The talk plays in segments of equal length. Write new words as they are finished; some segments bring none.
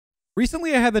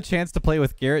Recently, I had the chance to play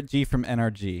with Garrett G from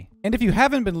NRG. And if you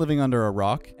haven't been living under a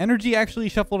rock, NRG actually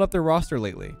shuffled up their roster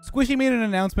lately. Squishy made an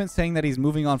announcement saying that he's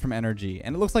moving on from NRG,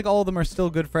 and it looks like all of them are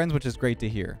still good friends, which is great to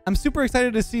hear. I'm super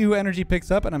excited to see who NRG picks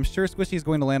up, and I'm sure Squishy is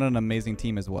going to land on an amazing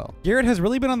team as well. Garrett has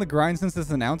really been on the grind since this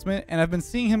announcement, and I've been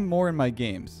seeing him more in my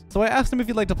games. So I asked him if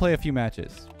he'd like to play a few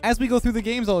matches. As we go through the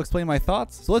games, I'll explain my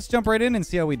thoughts, so let's jump right in and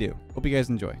see how we do. Hope you guys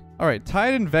enjoy. Alright,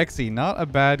 Tide and Vexy, not a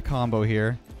bad combo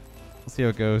here. Let's see how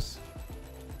it goes.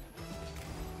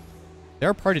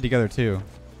 They're party together too.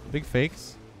 Big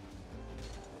fakes.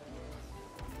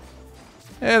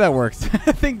 Yeah, that works.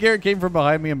 I think Garrett came from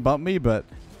behind me and bumped me, but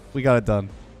we got it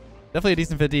done. Definitely a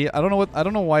decent 50. I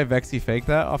don't know why Vexy faked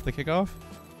that off the kickoff.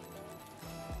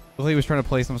 I think he was trying to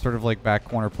play some sort of like back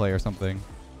corner play or something.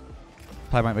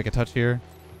 Tide might make a touch here.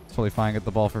 It's totally fine. Get the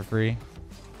ball for free.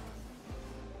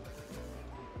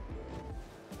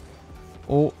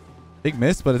 Oh, big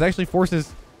miss, but it actually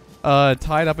forces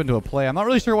Tide up into a play. I'm not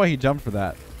really sure why he jumped for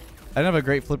that. I didn't have a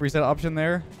great flip reset option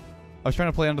there. I was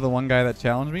trying to play under the one guy that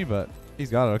challenged me, but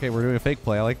he's got it. Okay, we're doing a fake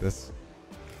play. I like this.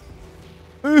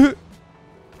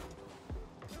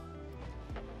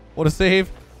 What a save.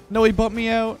 No, he bumped me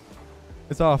out.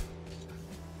 It's off.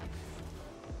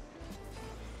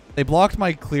 They blocked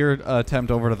my clear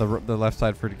attempt over to the left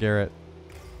side for Garrett.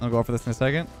 I'll go for this in a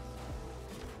second.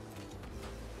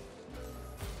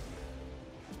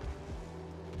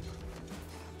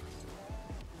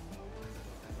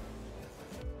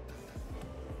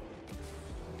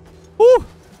 Woo!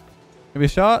 Maybe a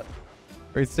shot.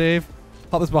 Great save.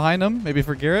 Pop this behind him. Maybe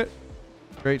for Garrett.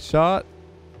 Great shot.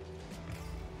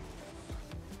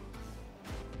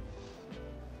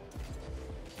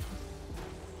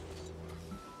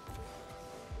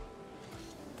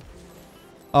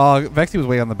 Oh, Vexy was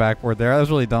way on the backboard there. That was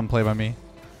a really dumb play by me.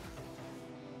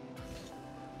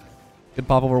 Good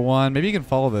pop over one. Maybe you can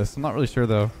follow this. I'm not really sure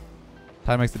though.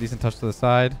 Tide makes a decent touch to the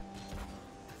side.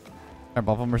 Try to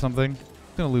bump him or something.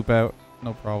 He's gonna loop out.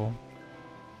 No problem.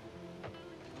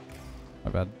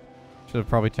 My bad. Should have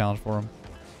probably challenged for him.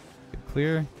 Get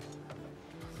clear.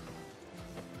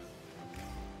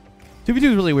 2v2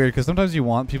 is really weird because sometimes you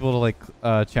want people to like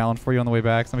challenge for you on the way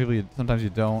back. Sometimes you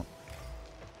don't.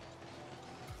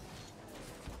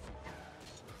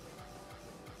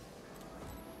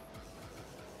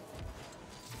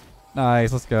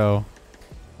 Nice, let's go.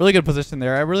 Really good position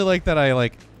there. I really like that I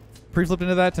like pre-flipped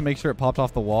into that to make sure it popped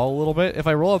off the wall a little bit. If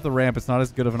I roll up the ramp, it's not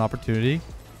as good of an opportunity.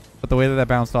 But the way that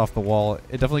bounced off the wall,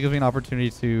 it definitely gives me an opportunity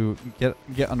to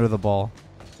get under the ball.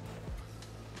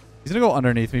 He's going to go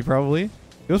underneath me probably.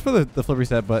 He goes for the flip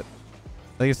reset, but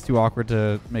I think it's too awkward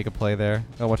to make a play there.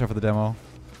 Gotta watch out for the demo.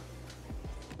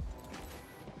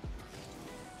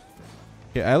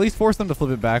 Okay, I at least forced them to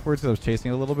flip it backwards because I was chasing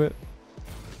it a little bit.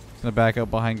 Gonna back up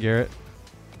behind Garrett.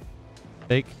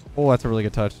 Fake. Oh, that's a really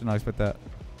good touch. Did not expect that.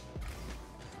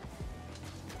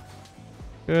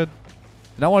 Good.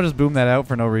 Did not want to just boom that out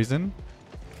for no reason.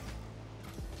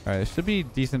 Alright, it should be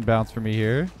decent bounce for me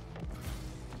here.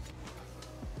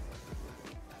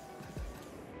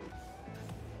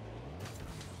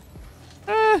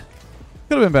 Could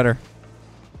have been better.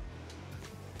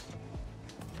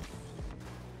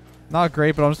 Not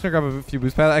great, but I'm just gonna grab a few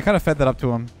boost pads. I kind of fed that up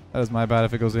to him. That is my bad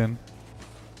if it goes in.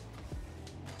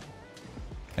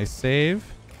 Nice save.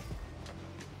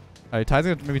 Alright, Tide's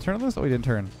gonna maybe turn on this? Oh, he didn't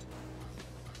turn.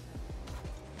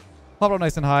 Pop out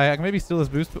nice and high. I can maybe steal this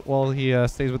boost while he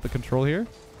stays with the control here. And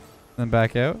then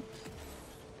back out.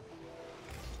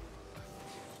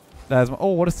 That is my,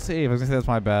 oh, what a save. I was gonna say that's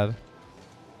my bad.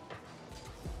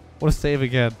 What a save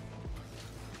again.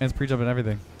 And it's pre-jump and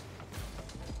everything.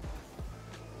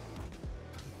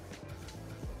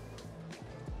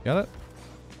 Got it?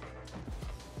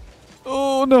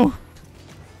 Oh no!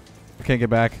 I can't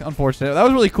get back. Unfortunate. That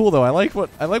was really cool though. I like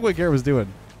what Garrett was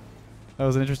doing. That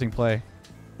was an interesting play.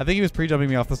 I think he was pre-jumping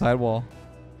me off the sidewall.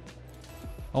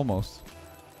 Almost.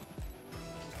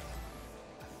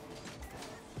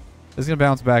 This is gonna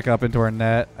bounce back up into our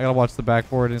net. I gotta watch the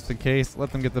backboard just in case.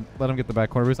 Let him get the back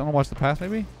corner boost. I'm gonna watch the pass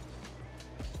maybe.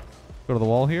 Go to the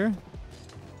wall here.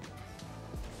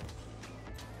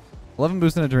 11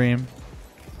 boost in a dream.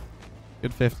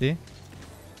 Good 50.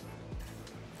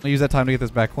 I'll use that time to get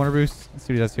this back corner boost. Let's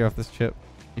see what he does here off this chip.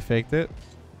 He faked it.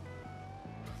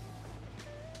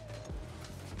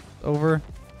 Over.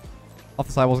 Off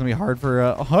the sidewall's gonna be hard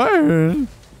for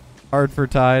hard for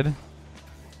Tide.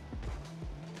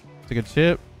 It's a good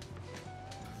chip.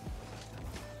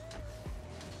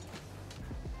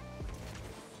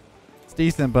 It's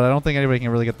decent, but I don't think anybody can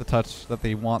really get the touch that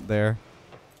they want there.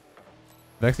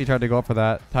 Vexy tried to go up for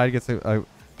that. Tide gets a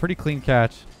pretty clean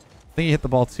catch. I think he hit the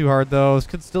ball too hard, though. This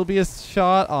could still be a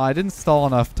shot. Oh, I didn't stall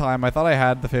enough time. I thought I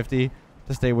had the 50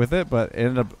 to stay with it, but it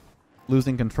ended up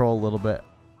losing control a little bit.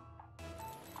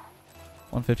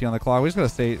 150 on the clock. We just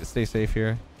gotta stay safe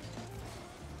here.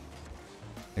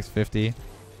 Next 50. I'm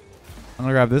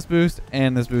gonna grab this boost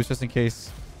and this boost just in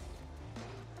case.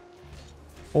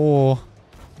 Oh.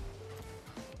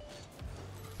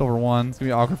 It's over 1. It's gonna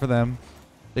be awkward for them.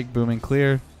 Big booming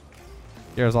clear.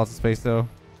 There's lots of space though.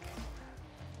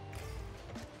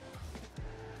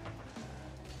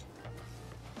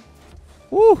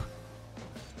 Woo!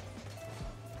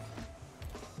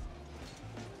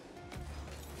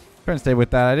 Trying to stay with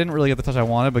that. I didn't really get the touch I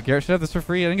wanted, but Garrett should have this for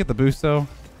free. I didn't get the boost though.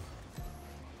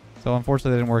 So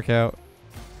unfortunately it didn't work out.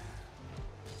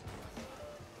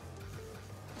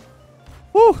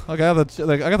 Woo! Okay, I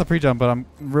got the pre-jump, but I'm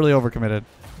really overcommitted.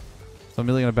 So I'm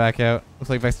really gonna back out. Looks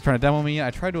like Vex is trying to demo me.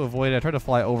 I tried to avoid it. I tried to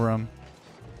fly over him.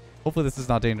 Hopefully this is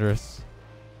not dangerous.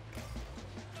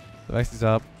 The Vex is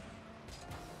up.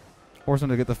 Force him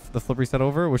to get the flip reset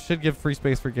over, which should give free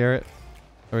space for Garrett.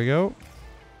 There we go.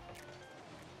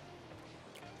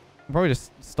 I'll probably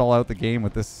just stall out the game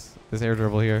with this air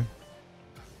dribble here.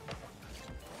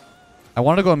 I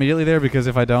want to go immediately there because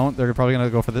if I don't, they're probably going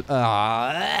to go for the...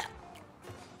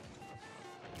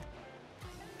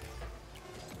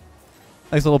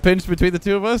 Nice little pinch between the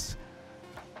two of us.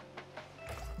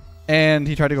 And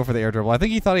he tried to go for the air dribble. I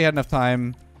think he thought he had enough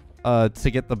time to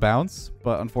get the bounce,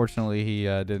 but unfortunately he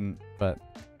didn't. But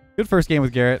good first game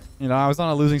with Garrett. You know, I was on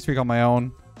a losing streak on my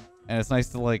own, and it's nice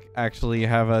to like actually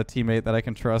have a teammate that I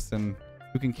can trust and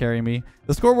who can carry me.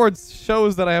 The scoreboard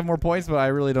shows that I have more points, but I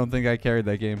really don't think I carried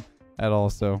that game at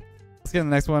all. So let's get to the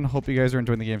next one. Hope you guys are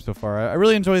enjoying the game so far. I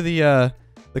really enjoy the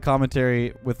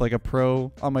commentary with like a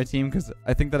pro on my team because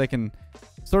I think that I can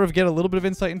sort of get a little bit of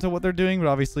insight into what they're doing, but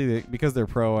obviously because they're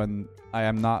pro and I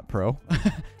am not pro,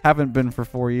 haven't been for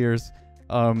 4 years,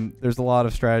 there's a lot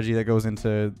of strategy that goes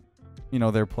into, you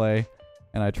know, their play,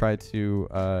 and I try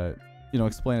to, you know,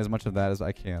 explain as much of that as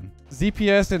I can.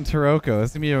 ZPS and Taroko,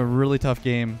 this is gonna be a really tough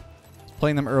game. I was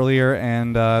playing them earlier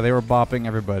and they were bopping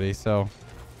everybody, so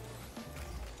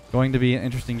going to be an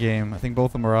interesting game. I think both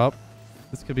of them are up.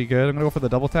 This could be good. I'm gonna go for the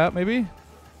double tap maybe.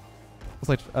 Looks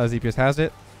like ZPS has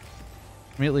it.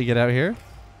 Immediately get out here.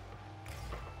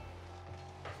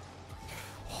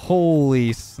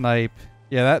 Holy snipe.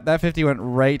 Yeah, that 50 went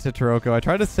right to Taroko. I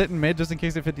tried to sit in mid just in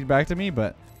case it 50'd back to me,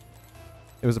 but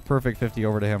it was a perfect 50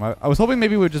 over to him. I was hoping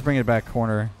maybe we would just bring it back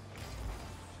corner.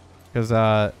 Because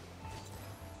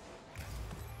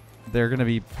they're going to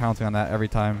be pouncing on that every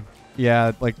time.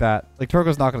 Yeah, like that. Like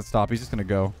Taroko's not going to stop. He's just going to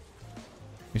go.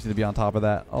 We just need to be on top of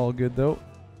that. All good though.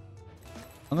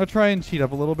 I'm going to try and cheat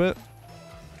up a little bit.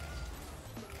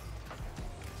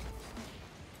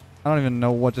 I don't even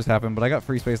know what just happened, but I got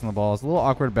free space on the ball. It's a little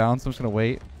awkward bounce. I'm just going to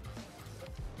wait.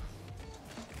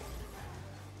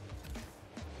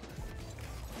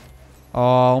 Oh,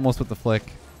 almost with the flick.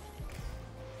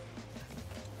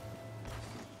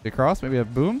 Across, maybe a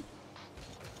boom.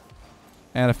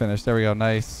 And a finish. There we go.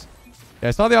 Nice. Yeah,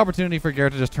 I saw the opportunity for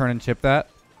Garrett to just turn and chip that.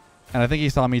 And I think he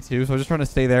saw me too. So I was just trying to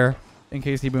stay there in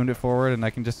case he boomed it forward. And I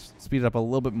can just speed it up a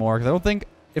little bit more. Because I don't think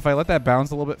if I let that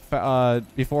bounce a little bit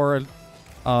before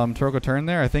Taroko turned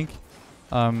there, I think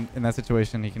in that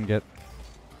situation he can get...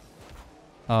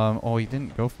 oh, he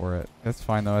didn't go for it. That's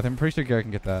fine though. I'm pretty sure Garrett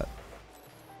can get that.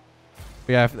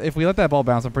 But yeah, if we let that ball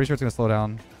bounce, I'm pretty sure it's going to slow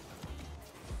down.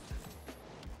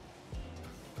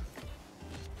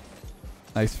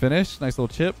 Nice finish. Nice little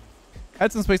chip.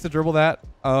 Had some space to dribble that.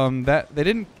 That they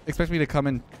didn't expect me to come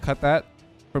and cut that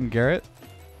from Garrett.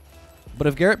 But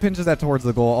if Garrett pinches that towards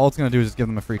the goal, all it's going to do is just give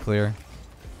them a free clear.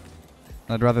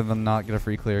 I'd rather them not get a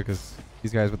free clear because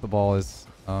these guys with the ball is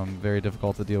very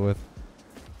difficult to deal with.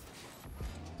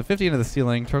 So 50 into the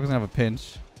ceiling. Turko's going to have a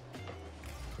pinch.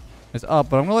 It's up,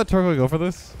 but I'm going to let Taroko go for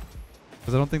this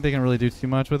because I don't think they can really do too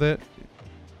much with it.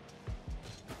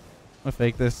 I'm going to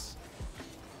fake this.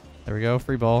 There we go.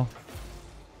 Free ball.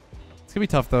 It's going to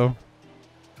be tough, though.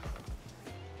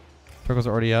 Turko's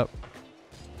already up.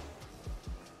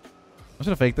 I'm just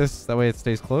going to fake this. That way it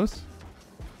stays close.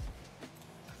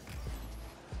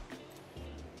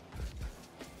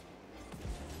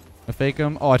 I fake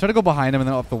him. Oh, I tried to go behind him and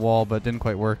then up the wall, but it didn't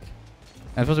quite work.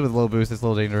 And especially with low boost, it's a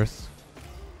little dangerous.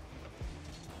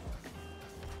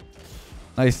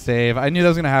 Nice save. I knew that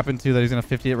was going to happen too, that he's going to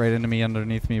 50 it right into me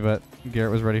underneath me, but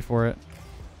Garrett was ready for it.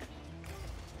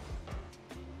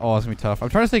 Oh, it's going to be tough. I'm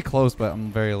trying to stay close, but I'm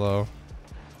very low.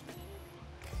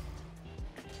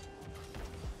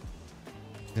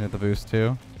 He's going to hit the boost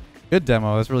too. Good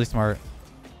demo. That's really smart.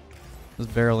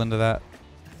 Just barrel into that.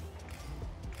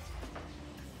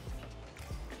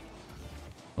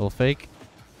 Little fake.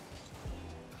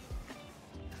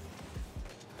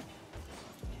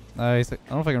 Nice. I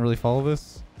don't know if I can really follow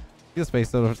this. Get space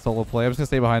though to solo play. I'm just gonna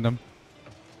stay behind him.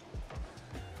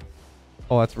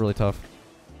 Oh, that's really tough.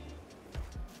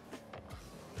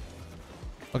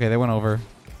 Okay, they went over.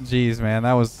 Jeez, man.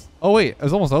 That was... Oh, wait. It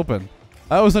was almost open.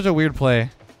 That was such a weird play.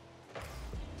 Alright,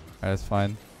 that's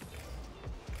fine.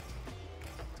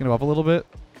 It's gonna go up a little bit.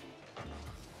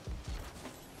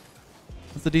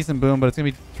 It's a decent boom, but it's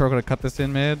gonna be Troko to cut this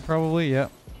in mid, probably.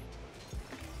 Yep.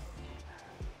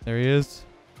 There he is.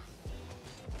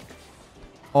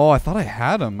 Oh, I thought I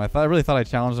had him. I really thought I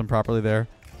challenged him properly there.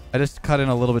 I just cut in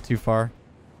a little bit too far.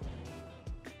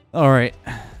 Alright.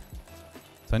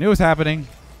 So I knew it was happening.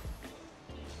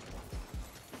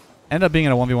 Ended up being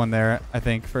in a 1v1 there, I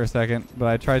think, for a second. But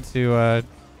I tried to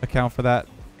account for that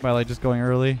by like just going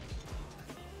early.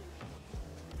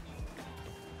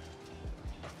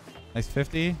 Nice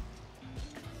 50.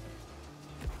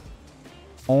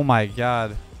 Oh my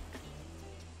god.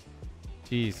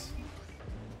 Jeez.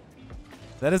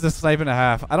 That is a snipe and a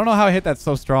half. I don't know how I hit that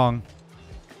so strong.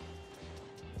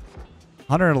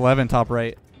 111 top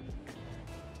right.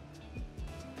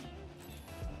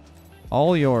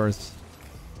 All yours.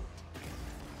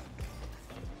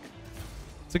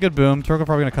 It's a good boom. Troko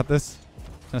probably gonna cut this.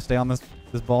 Gonna stay on this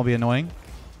ball, be annoying.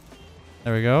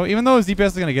 There we go. Even though ZPS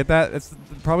is gonna get that, it's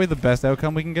probably the best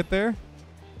outcome we can get there.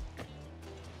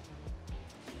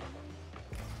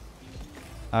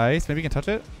 Nice. Maybe you can touch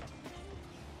it.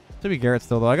 Should be Garrett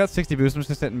still though. I got 60 boost. I'm just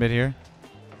gonna sit in mid here.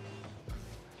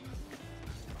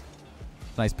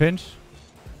 Nice pinch.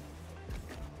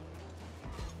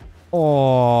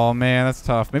 Oh man, that's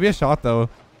tough. Maybe a shot though.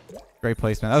 Great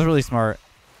placement. That was really smart.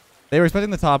 They were expecting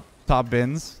the top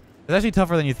bins. It's actually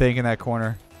tougher than you think in that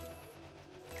corner.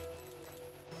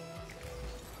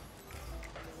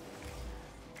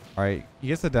 All right, he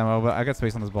gets the demo, but I got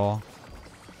space on this ball.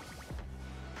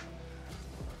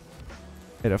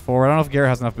 Hit it forward. I don't know if Garrett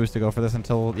has enough boost to go for this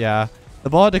until... Yeah. The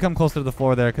ball had to come closer to the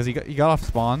floor there because he got off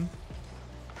spawn.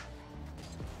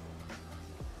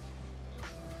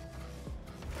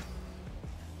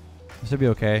 It should be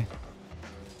okay.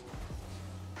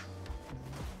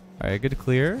 Alright, good to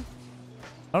clear.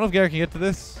 I don't know if Garrett can get to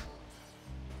this.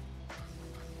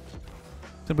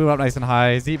 It's going to move up nice and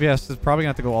high. ZPS is probably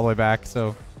going to have to go all the way back,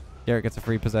 so Garrett gets a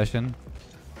free possession.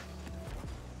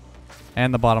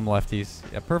 And the bottom lefties.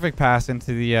 Yeah, perfect pass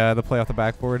into the play off the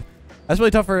backboard. That's really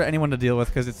tough for anyone to deal with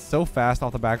because it's so fast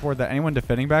off the backboard that anyone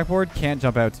defending backboard can't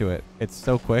jump out to it. It's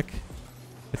so quick.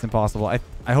 It's impossible. I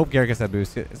hope Garrett gets that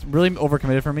boost. It's really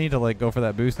overcommitted for me to like go for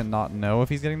that boost and not know if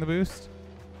he's getting the boost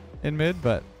in mid,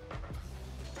 but...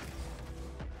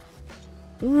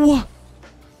 What?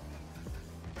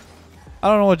 I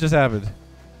don't know what just happened.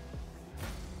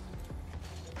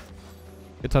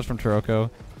 Good touch from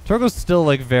Troko. Troko's still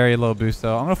like very low boost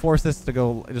though. I'm going to force this to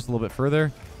go just a little bit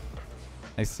further.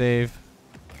 Nice save.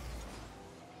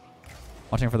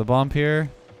 Watching for the bump here.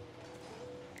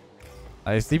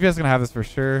 Nice. DPS is going to have this for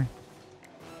sure.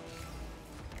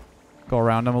 Go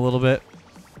around him a little bit.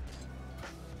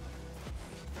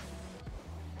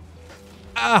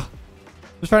 Ah!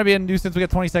 Just trying to be a nuisance. We got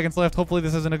 20 seconds left. Hopefully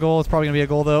this isn't a goal. It's probably going to be a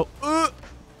goal though.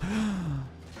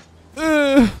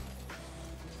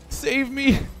 Save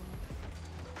me.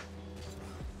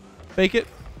 Fake it.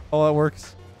 Oh, that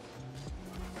works.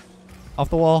 Off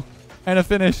the wall. And a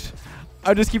finish.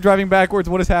 I just keep driving backwards.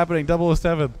 What is happening?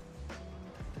 007.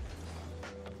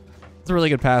 It's a really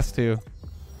good pass too.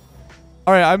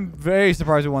 Alright, I'm very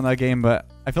surprised we won that game, but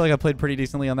I feel like I played pretty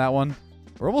decently on that one.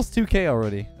 We're almost 2K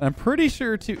already. And I'm pretty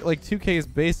sure 2K is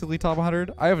basically top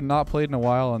 100. I have not played in a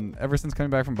while, and ever since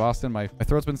coming back from Boston, my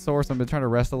throat's been sore, so I've been trying to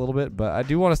rest a little bit, but I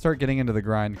do want to start getting into the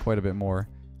grind quite a bit more.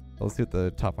 So let's see what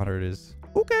the top 100 is.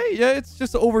 Okay, yeah, it's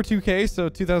just over 2K, so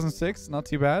 2006, not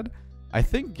too bad. I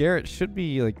think Garrett should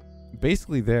be like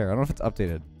basically there. I don't know if it's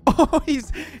updated. Oh,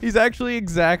 he's actually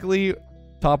exactly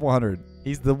top 100.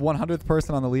 He's the 100th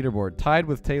person on the leaderboard, tied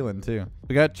with Talon too.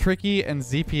 We got Tricky and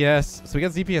ZPS. So we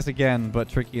got ZPS again, but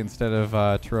Tricky instead of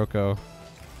Troko.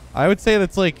 I would say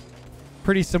that's like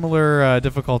pretty similar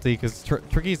difficulty because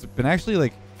Tricky's been actually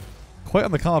like quite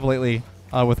on the come up lately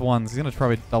with ones. He's gonna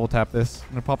probably double tap this. I'm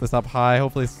gonna pop this up high.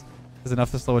 Hopefully this is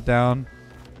enough to slow it down.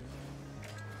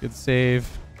 Good save.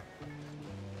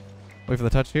 Wait for the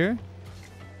touch here.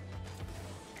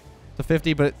 It's a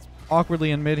 50, but it's awkwardly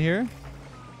in mid here.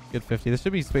 Good 50. There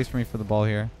should be space for me for the ball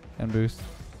here and boost.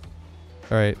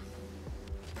 All right.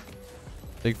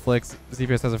 Big flicks.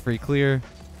 ZPS has a free clear.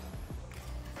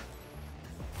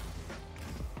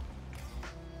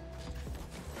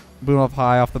 Boom up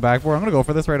high off the backboard. I'm going to go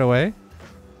for this right away.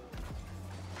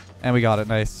 And we got it.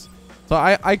 Nice. So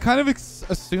I kind of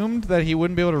assumed that he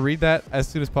wouldn't be able to read that as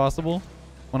soon as possible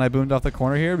when I boomed off the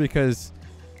corner here, because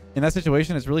in that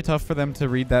situation, it's really tough for them to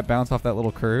read that bounce off that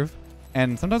little curve.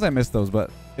 And sometimes I miss those,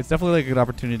 but it's definitely like a good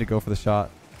opportunity to go for the shot.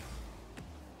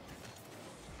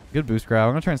 Good boost grab.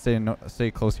 I'm going to try and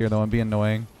stay close here, though, and be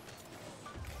annoying.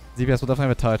 ZPS will definitely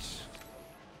have a touch.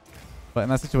 But in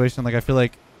that situation, like, I feel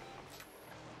like,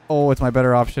 oh, it's my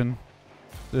better option.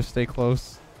 Just stay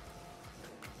close.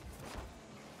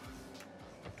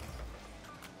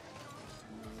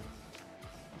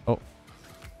 Oh.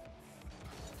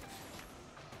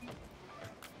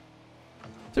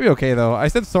 Should be okay, though. I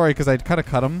said sorry because I kind of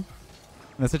cut him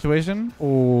in that situation.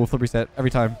 Oh, flip reset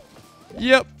every time.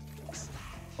 Yep.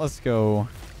 Let's go.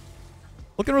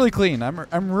 Looking really clean.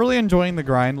 I'm really enjoying the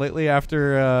grind lately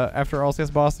after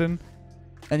LCS Boston.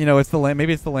 And you know, it's the land,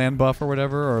 maybe it's the land buff or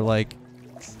whatever, or like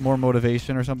more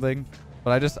motivation or something.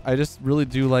 But I just really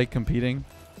do like competing.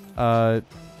 Like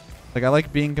I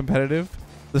like being competitive.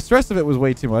 The stress of it was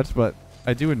way too much, but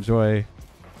I do enjoy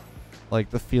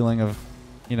like the feeling of,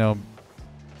 you know,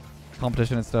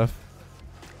 competition and stuff.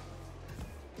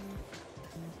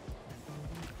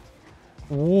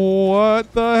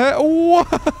 What the heck? What?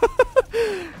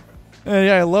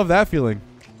 Yeah, I love that feeling.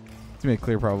 To make it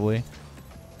clear, probably.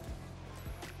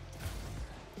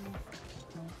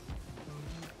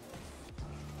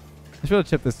 I should be able to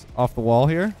chip this off the wall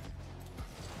here.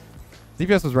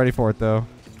 DPS was ready for it, though.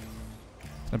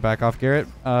 Gonna back off Garrett.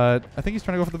 I think he's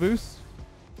trying to go for the boost.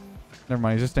 Never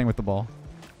mind, he's just staying with the ball.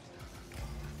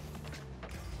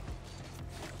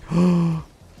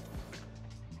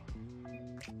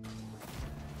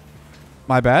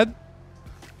 My bad.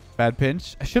 Bad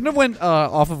pinch. I shouldn't have went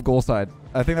off of goal side.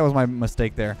 I think that was my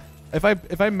mistake there. If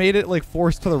I made it like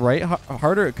forced to the right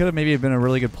harder, it could have maybe been a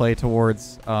really good play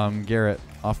towards Garrett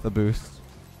off the boost.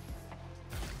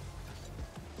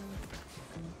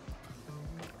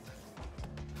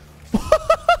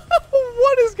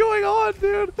 What is going on,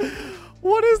 dude?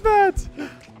 What is that?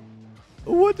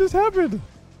 What just happened?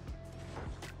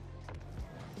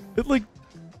 It like,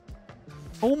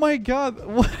 oh my god.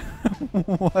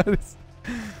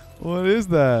 What is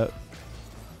that?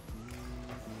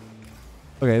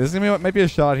 Okay, this is gonna be, might be a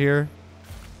shot here.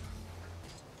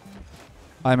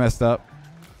 I messed up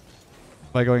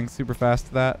by going super fast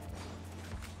to that.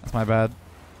 That's my bad.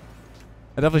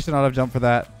 I definitely should not have jumped for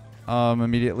that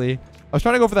immediately. I was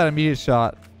trying to go for that immediate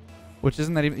shot, which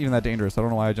isn't that even that dangerous. I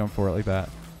don't know why I jumped for it like that.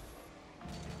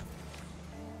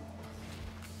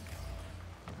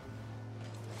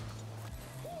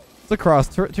 It's a cross.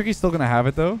 Turkey's still gonna have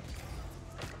it though.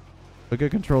 A good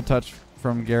control touch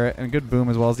from Garrett and good boom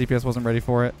as well. ZPS wasn't ready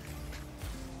for it.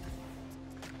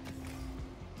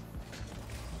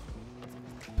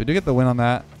 We do get the win on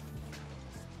that.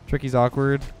 Tricky's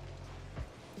awkward.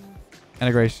 And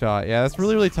a great shot. Yeah, that's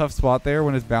really, really tough spot there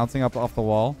when it's bouncing up off the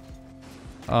wall.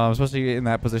 Especially in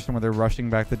that position where they're rushing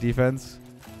back the defense.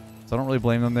 So I don't really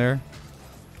blame them there.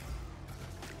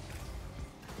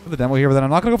 For the demo here, but then I'm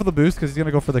not going to go for the boost because he's going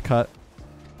to go for the cut.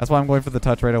 That's why I'm going for the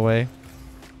touch right away.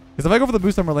 Because if I go for the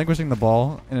boost, I'm relinquishing the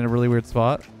ball in a really weird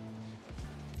spot.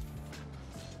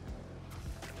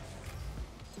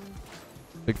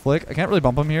 Big flick. I can't really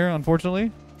bump him here,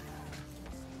 unfortunately.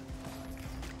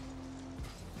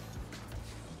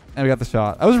 And we got the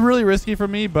shot. That was really risky for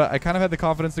me, but I kind of had the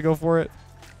confidence to go for it.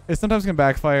 It sometimes can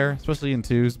backfire, especially in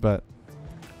twos, but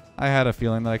I had a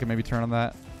feeling that I could maybe turn on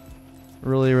that.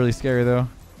 Really, really scary, though.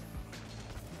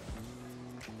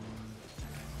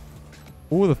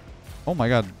 Ooh, oh my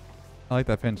god. I like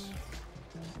that pinch.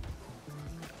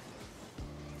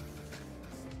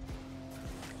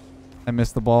 I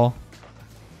missed the ball.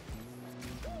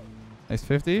 Nice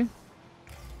 50.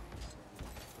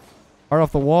 Hard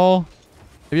off the wall.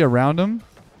 Maybe around him.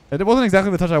 It wasn't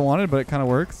exactly the touch I wanted, but it kind of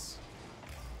works.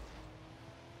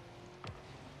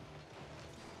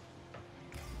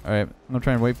 Alright, I'm going to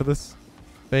try and wait for this.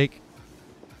 Fake.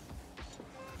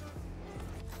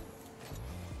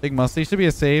 Big musty. Should be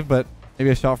a save, but maybe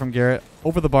a shot from Garrett.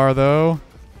 Over the bar, though.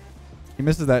 He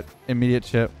misses that immediate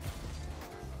chip.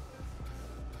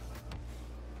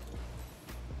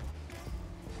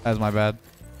 That's my bad.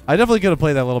 I definitely could have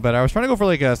played that a little better. I was trying to go for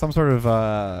like some sort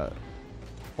of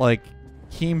like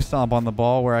keem stomp on the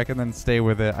ball where I can then stay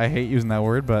with it. I hate using that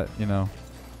word, but you know.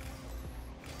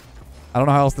 I don't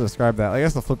know how else to describe that. I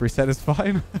guess the flip reset is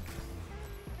fine.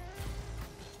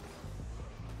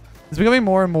 It's becoming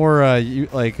more and more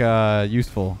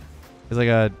useful. It's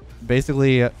like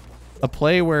basically a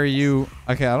play where you...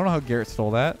 Okay, I don't know how Garrett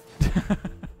stole that.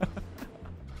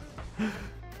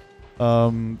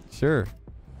 Sure.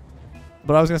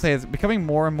 But I was going to say, it's becoming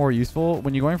more and more useful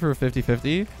when you're going for a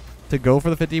 50-50 to go for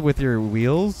the 50 with your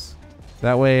wheels.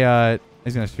 That way,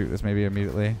 he's going to shoot this maybe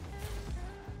immediately.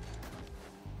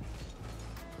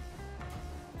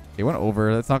 He went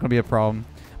over. That's not going to be a problem.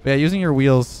 But yeah, using your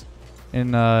wheels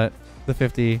in the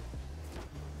 50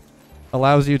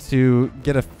 allows you to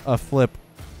get a flip.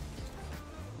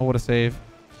 Oh, what a save.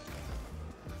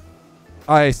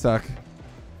 I suck.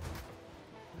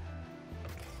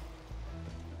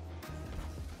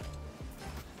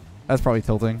 That's probably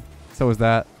tilting. So is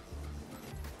that.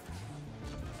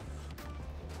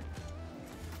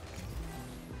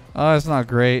 It's not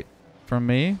great from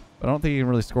me, but I don't think you can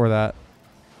really score that.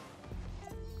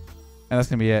 And that's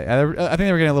going to be it. I think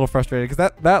they were getting a little frustrated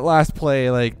because that last play,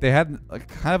 like, they had like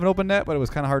kind of an open net, but it was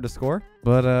kind of hard to score.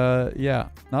 But yeah,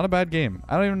 not a bad game.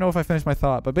 I don't even know if I finished my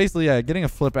thought, but basically, yeah, getting a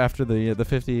flip after the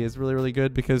 50 is really, really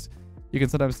good because you can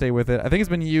sometimes stay with it. I think it's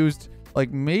been used like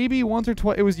maybe once or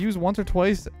twice. It was used once or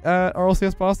twice at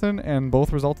RLCS Boston, and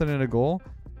both resulted in a goal.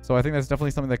 So I think that's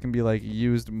definitely something that can be like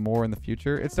used more in the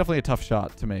future. It's definitely a tough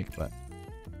shot to make, but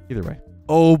either way.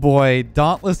 Oh boy,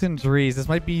 Dauntless and Drees. This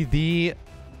might be the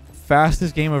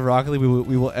fastest game of Rocket League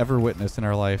we will ever witness in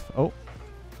our life. Oh,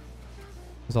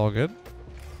 it's all good.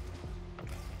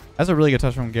 That's a really good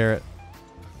touch from Garrett.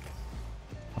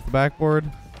 Off the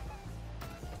backboard.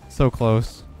 So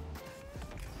close.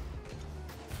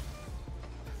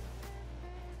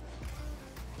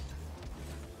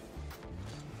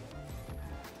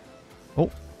 Oh.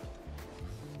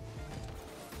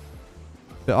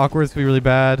 The awkward's gonna be really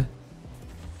bad.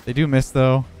 They do miss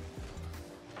though.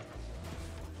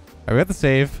 Alright, we got the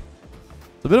save.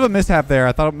 It's a bit of a mishap there.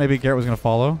 I thought maybe Garrett was gonna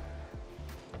follow.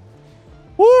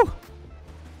 Woo!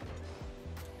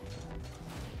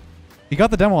 He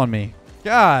got the demo on me.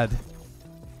 God.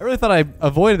 I really thought I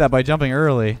avoided that by jumping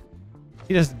early.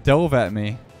 He just dove at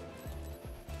me.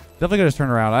 Definitely could have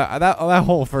turned around. That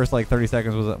whole first like 30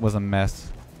 seconds was a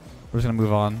mess. We're just going to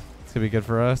move on. It's going to be good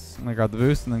for us. I'm going to grab the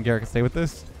boost, and then Garrett can stay with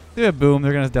this. Do a boom.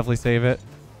 They're going to definitely save it.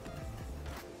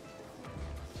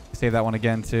 Save that one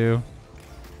again, too.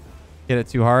 Get it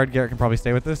too hard. Garrett can probably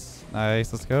stay with this.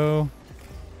 Nice. Let's go.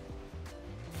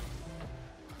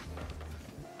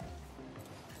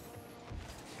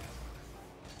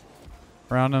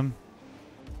 Around him.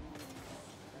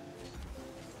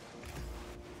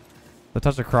 The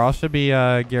touch across should be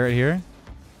Garrett here.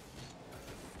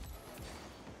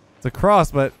 It's a cross,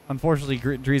 but unfortunately,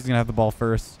 Drees is going to have the ball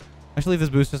first. I should leave this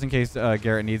boost just in case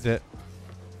Garrett needs it.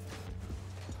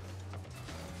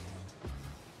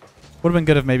 Would have been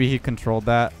good if maybe he controlled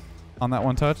that on that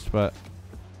one touch, but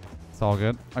it's all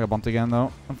good. I got bumped again,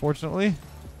 though, unfortunately.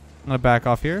 I'm going to back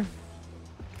off here.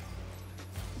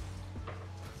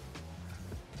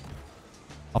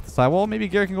 Off the sidewall. Maybe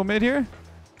Garrett can go mid here.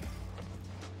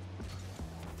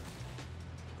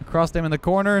 Crossed him in the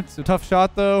corner. It's a tough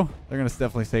shot, though. They're going to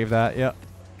definitely save that. Yep.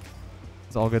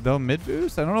 It's all good, though. Mid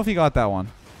boost. I don't know if he got that one.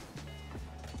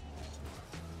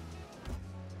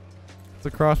 It's a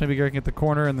cross. Maybe Garrett can get the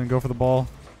corner and then go for the ball.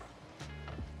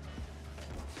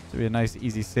 Should be a nice,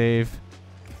 easy save.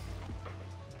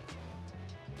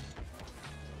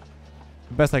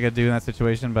 The best I could do in that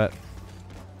situation, but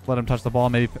let him touch the ball.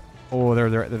 Maybe. Oh, they're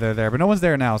there. But no one's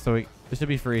there now, so it should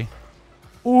be free.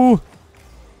 Ooh.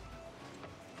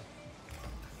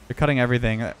 They're cutting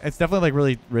everything. It's definitely like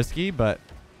really risky, but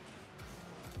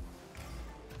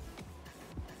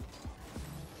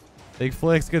big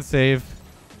flicks, good save.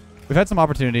 We've had some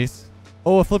opportunities.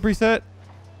 Oh, a flip reset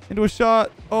into a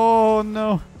shot. Oh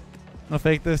no. I'm gonna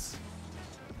fake this.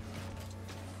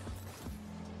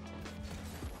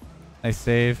 Nice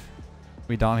save.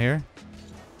 We down here.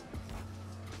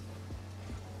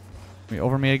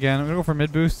 Over me again. I'm gonna go for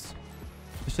mid boost.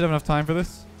 I should have enough time for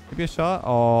this. Maybe a shot.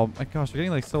 Oh my gosh, we're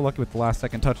getting like so lucky with the last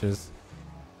second touches.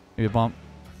 Maybe a bump.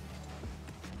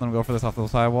 Let him go for this off the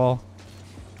sidewall.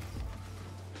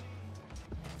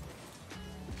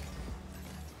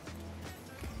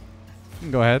 You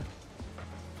can go ahead.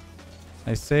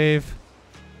 Nice save.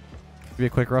 Maybe a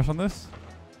quick rush on this.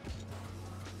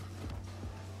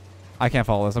 I can't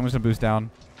follow this. I'm just gonna boost down.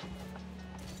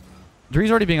 Drees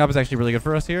already being up is actually really good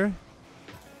for us here,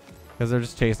 because they're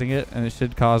just chasing it, and it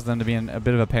should cause them to be in a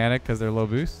bit of a panic because they're low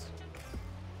boost.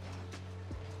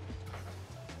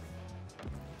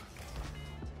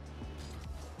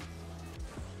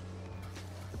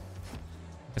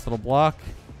 Nice little block.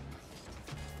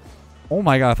 Oh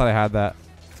my god, I thought I had that.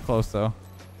 It's close though.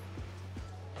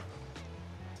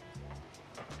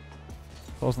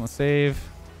 Close on the save.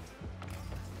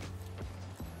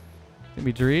 Gonna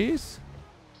be Drees.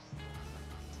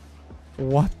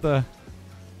 What the?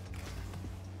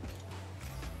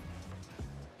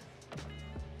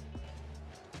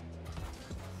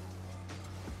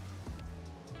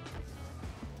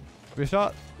 Give me a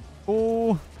shot.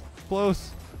 Oh,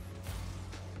 close.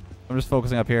 I'm just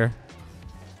focusing up here.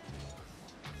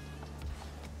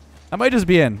 I might just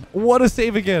be in. What a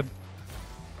save again.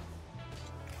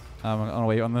 I'm gonna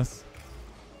wait on this.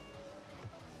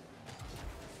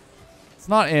 It's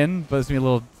not in, but it's gonna be a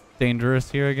little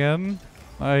dangerous here again.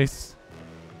 Nice.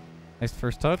 Nice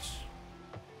first touch.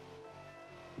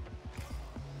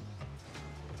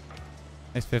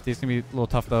 Nice 50. It's gonna be a little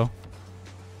tough though.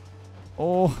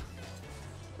 Oh.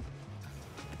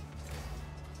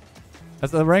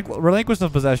 That's the relinquish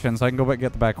of possession, so I can go back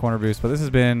get the back corner boost. But this has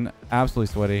been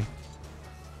absolutely sweaty.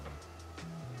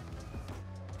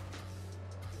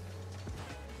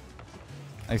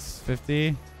 Nice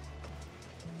 50.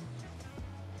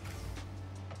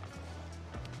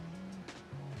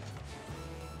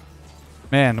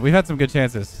 Man, we've had some good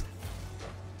chances.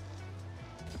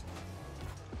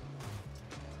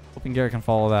 Hoping Garrett can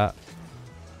follow that.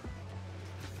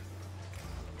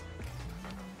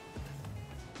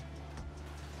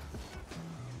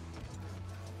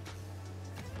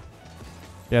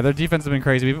 Yeah, their defense has been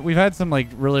crazy. We've had some like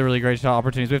really great shot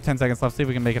opportunities. We have 10 seconds left. See if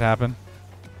we can make it happen.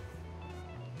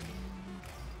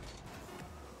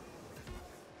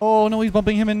 Oh no, he's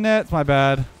bumping him in net. It's my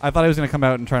bad. I thought he was gonna come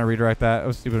out and try to redirect that. It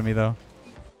was stupid of me though.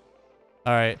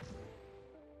 All right.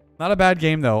 Not a bad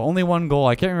game though. Only one goal.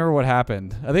 I can't remember what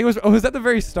happened. I think it was at the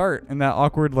very start in that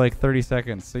awkward like 30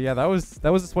 seconds. So yeah, that was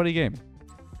a sweaty game.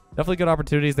 Definitely good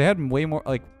opportunities. They had way more,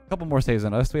 like a couple more saves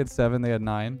than us. We had 7. They had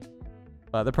 9.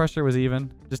 The pressure was even.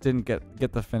 Just didn't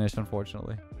get the finish,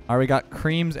 unfortunately. All right, we got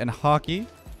Creams and Hockey.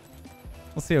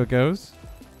 Let's see how it goes.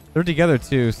 They're together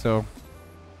too, so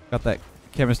got that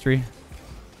chemistry.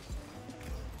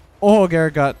 Oh,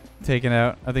 Garrett got taken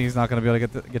out. I think he's not going to be able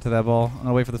to get to that ball. I'm going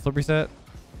to wait for the flip reset.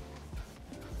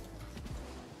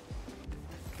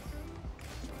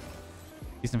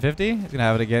 Decent 50. He's going to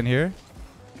have it again here.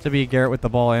 Should be Garrett with the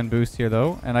ball and boost here,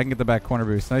 though. And I can get the back corner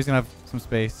boost. Now he's going to have some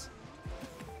space.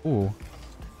 Ooh.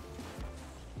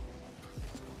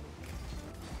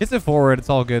 Gets it forward. It's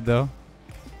all good, though.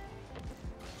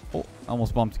 Oh,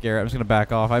 almost bumped Garrett. I'm just going to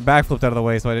back off. I backflipped out of the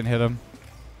way, so I didn't hit him.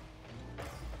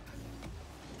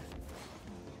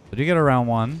 Did you get around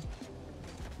one?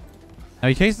 Now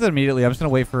he chases it immediately. I'm just going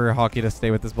to wait for Hockey to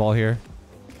stay with this ball here.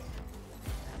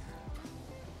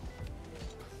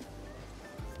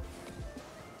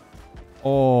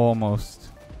 Almost.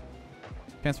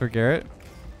 Chance for Garrett.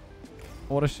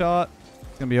 What a shot.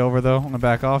 It's going to be over, though. I'm going to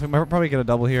back off. He might probably get a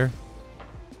double here.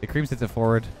 The Creams hits it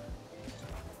forward.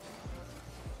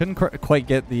 Couldn't quite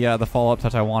get the follow-up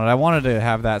touch I wanted. I wanted to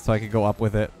have that so I could go up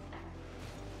with it.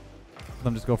 Let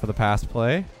them just go for the pass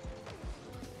play.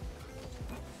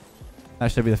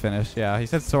 That should be the finish. Yeah, he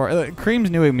said sorry.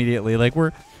 Creams knew immediately. Like,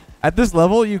 we're at this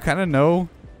level, you kind of know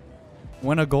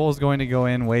when a goal is going to go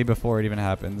in way before it even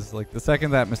happens. Like, the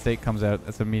second that mistake comes out,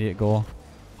 that's an immediate goal.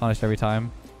 Punished every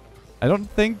time. I don't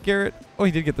think Garrett... Oh,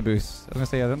 he did get the boost. I was going to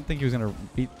say, I don't think he was going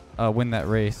to win that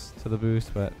race to the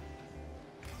boost, but... I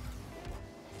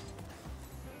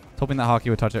was hoping that Hockey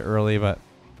would touch it early, but...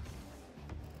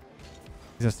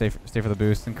 He's going to stay for the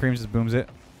boost, and Creams just booms it.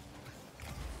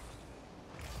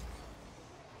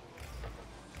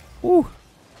 Woo!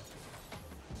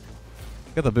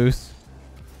 Get the boost.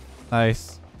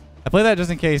 Nice. I play that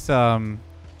just in case they want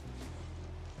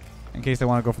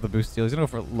to go for the boost steal. He's going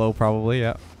to go for low probably,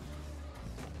 yeah.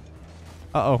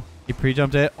 Uh-oh. He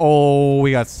pre-jumped it. Oh,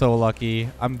 we got so lucky.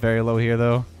 I'm very low here,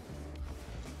 though.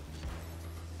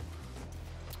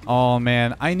 Oh,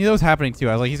 man. I knew that was happening, too.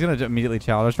 I was like, he's going to immediately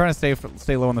challenge. I was trying to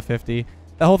stay low on the 50.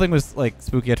 That whole thing was, like,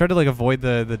 spooky. I tried to, like, avoid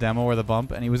the demo or the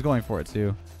bump, and he was going for it,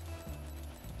 too.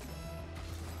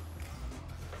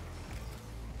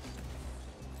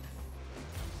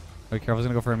 Be careful. He's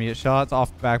going to go for immediate shots.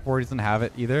 Off the backboard. He doesn't have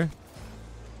it, either.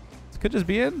 This could just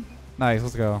be in. Nice.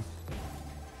 Let's go.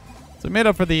 So we made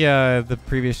up for the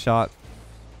previous shot.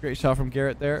 Great shot from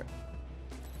Garrett there.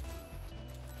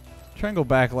 Try and go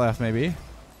back left, maybe.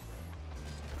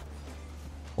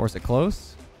 Force it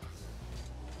close.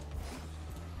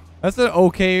 That's an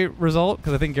okay result,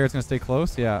 because I think Garrett's going to stay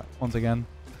close. Yeah, once again.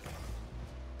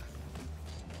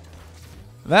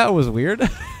 That was weird.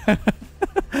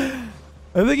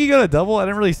 I think he got a double. I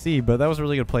didn't really see, but that was a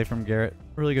really good play from Garrett.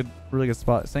 Really good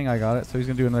spot. Saying I got it, so he's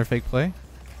going to do another fake play.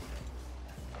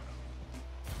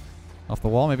 Off the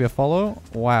wall, maybe a follow.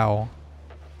 Wow.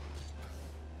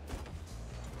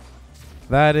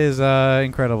 That is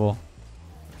incredible.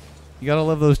 You gotta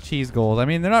love those cheese goals. I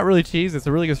mean, they're not really cheese. It's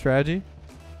a really good strategy.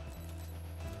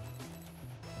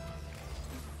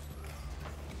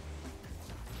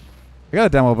 I got a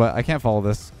demo, but I can't follow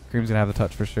this. Cream's gonna have the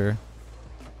touch for sure.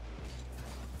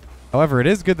 However, it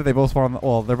is good that they both spawn on the,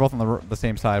 well, they're both on the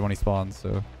same side when he spawns,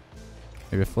 so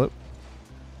maybe a flip.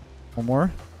 One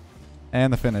more.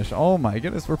 And the finish. Oh my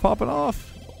goodness, we're popping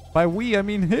off. By we, I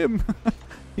mean him.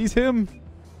 He's him.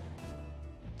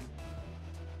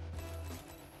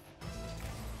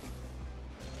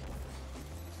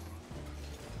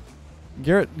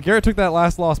 Garrett took that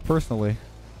last loss personally.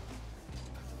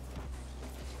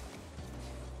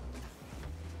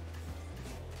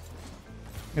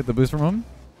 Get the boost from him.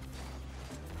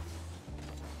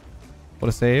 What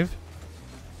a save.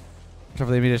 If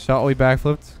they made a shot, we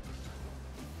backflipped.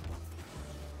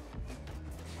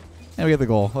 And we get the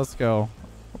goal. Let's go.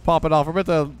 We're popping off. We're about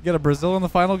to get a Brazil in the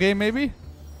final game, maybe?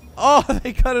 Oh,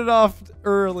 they cut it off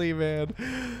early, man.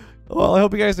 Well, I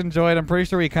hope you guys enjoyed. I'm pretty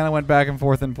sure we kind of went back and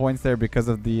forth in points there because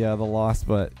of the loss.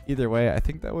 But either way, I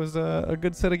think that was a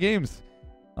good set of games.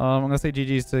 I'm going to say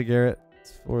GG's to Garrett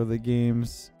for the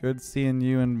games. Good seeing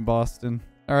you in Boston.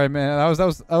 All right, man. That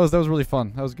was really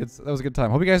fun. That was good. That was a good time.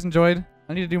 Hope you guys enjoyed.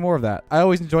 I need to do more of that. I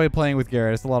always enjoy playing with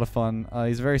Garrett. It's a lot of fun.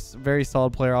 He's a very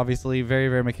solid player, obviously.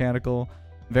 Very mechanical.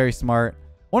 Very smart.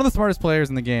 One of the smartest players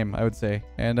in the game, I would say.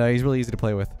 And he's really easy to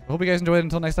play with. I hope you guys enjoyed.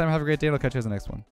 Until next time, have a great day. And I'll catch you guys in the next one.